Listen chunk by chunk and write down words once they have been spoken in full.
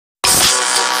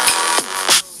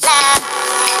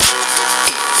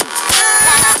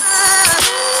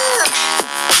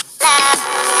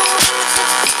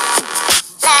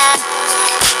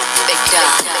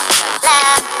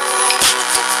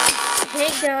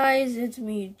guys, it's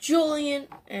me, Julian,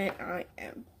 and I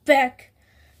am back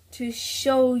to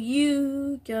show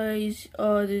you guys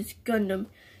this Gundam.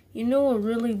 You know what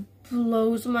really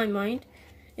blows my mind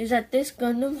is that this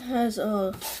Gundam has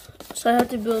so I have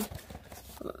to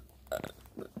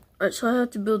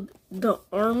build the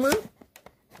armor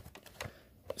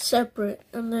separate,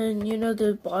 and then you know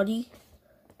the body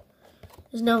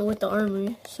is not with the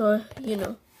armor, so you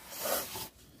know,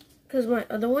 because my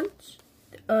other ones,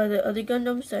 the other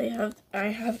Gundams I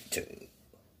have to,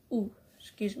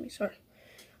 excuse me, sorry,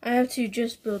 I have to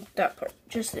just build that part,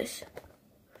 just this.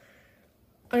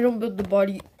 I don't build the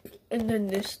body and then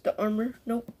this, the armor,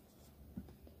 nope.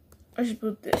 I just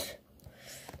build this.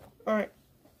 Alright.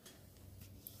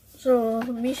 So,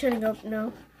 me setting up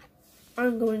now,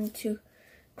 I'm going to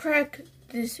crack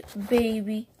this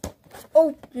baby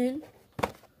open.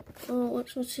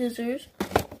 What's with scissors?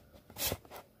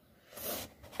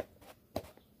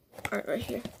 Alright, right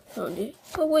here. Found it.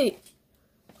 Oh, wait.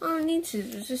 I don't need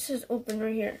scissors. It says open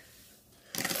right here.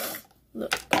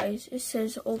 Look, guys. It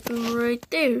says open right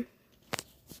there.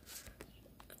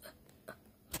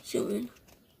 Zoom in.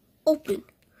 Open.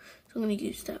 So I'm going to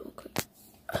use that real quick.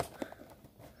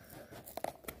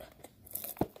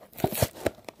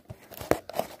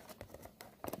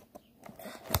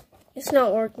 It's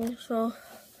not working, so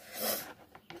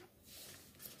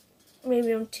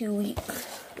maybe I'm too weak.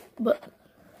 But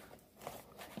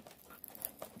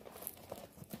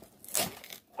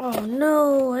oh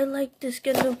no, I like this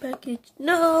Gundam package.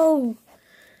 No!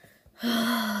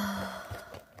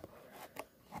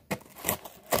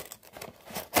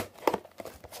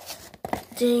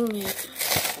 Dang it.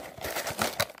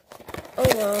 Oh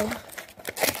well.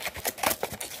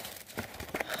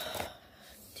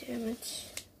 Damn it.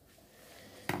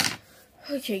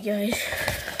 Okay, guys.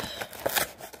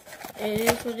 It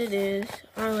is what it is.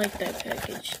 I like that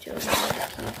package too.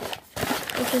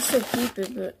 I can still keep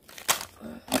it, but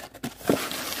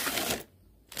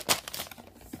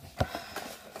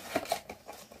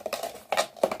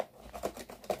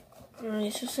alright,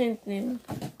 it's the same thing.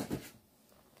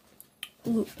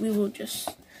 We will just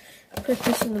put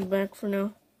this in the back for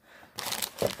now.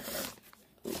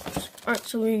 Alright,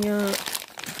 so we got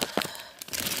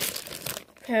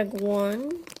pack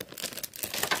 1.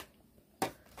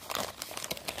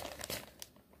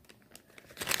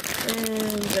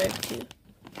 And back 2.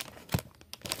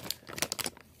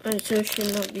 Alright, so it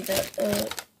should not be that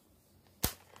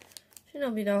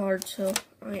hard, so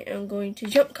I am going to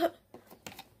jump cut.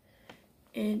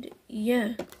 And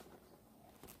yeah.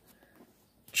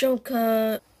 Jump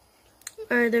cut.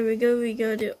 Alright, there we go. We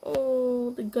got it all.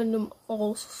 The Gundam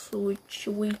all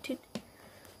situated.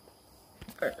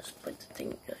 Alright, let's put the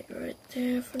thing like right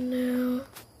there for now.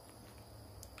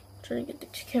 Trying to get the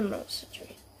camera all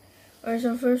situated. Alright,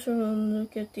 so first we're going to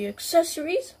look at the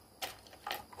accessories.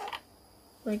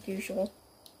 Like usual.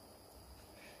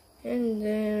 And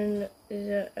then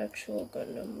the actual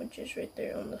Gundam, which is right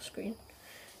there on the screen.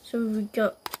 So we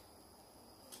got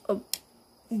a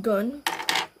gun.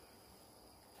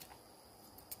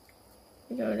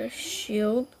 We got a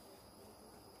shield.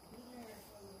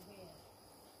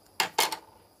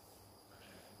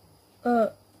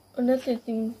 Another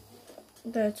thing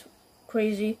that's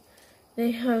crazy,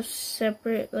 they have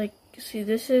separate, like, see,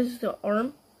 this is the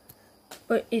arm,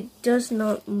 but it does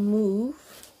not move.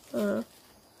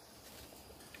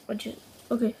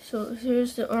 Okay, so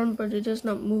here's the arm, but it does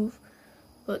not move,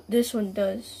 but this one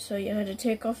does. So you had to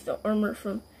take off the armor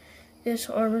from this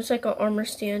armor. It's like an armor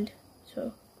stand.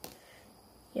 So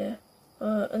yeah,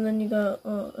 and then you got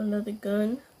another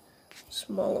gun,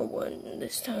 smaller one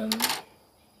this time.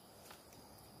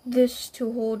 This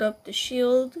to hold up the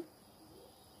shield.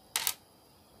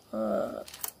 A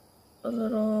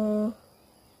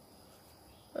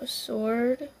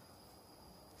sword.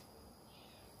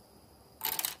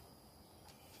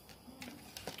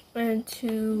 And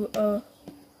two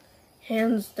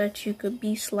hands that you could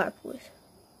be slapped with.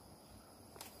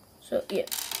 So yeah,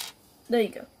 there you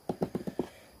go.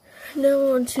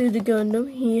 Now on to the Gundam.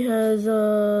 He has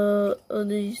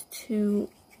these two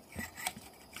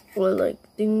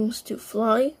things to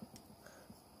fly.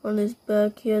 On his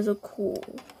back he has a cool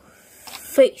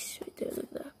face right there, look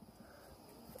at that.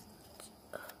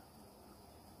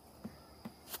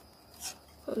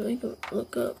 Oh, you can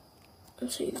look up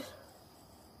and see.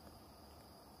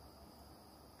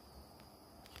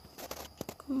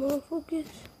 Come on, focus.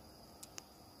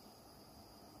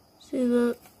 See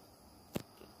that?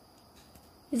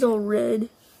 He's all red.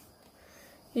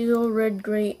 He's all red,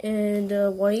 gray, and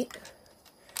white.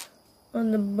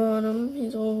 On the bottom,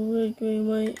 he's all red, gray,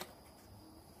 white.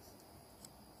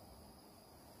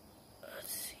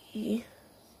 Let's see. The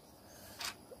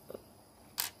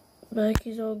back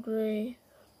is all gray.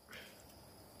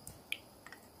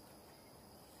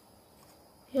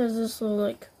 He has this little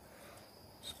like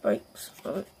spikes.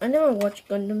 I never watched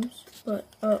Gundams, but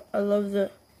I love the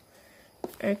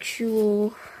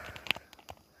actual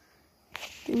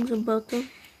things about them.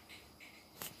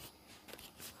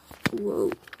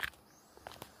 Whoa.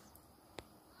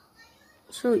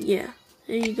 So yeah,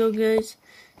 there you go guys.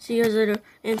 See you guys later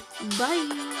and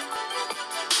bye.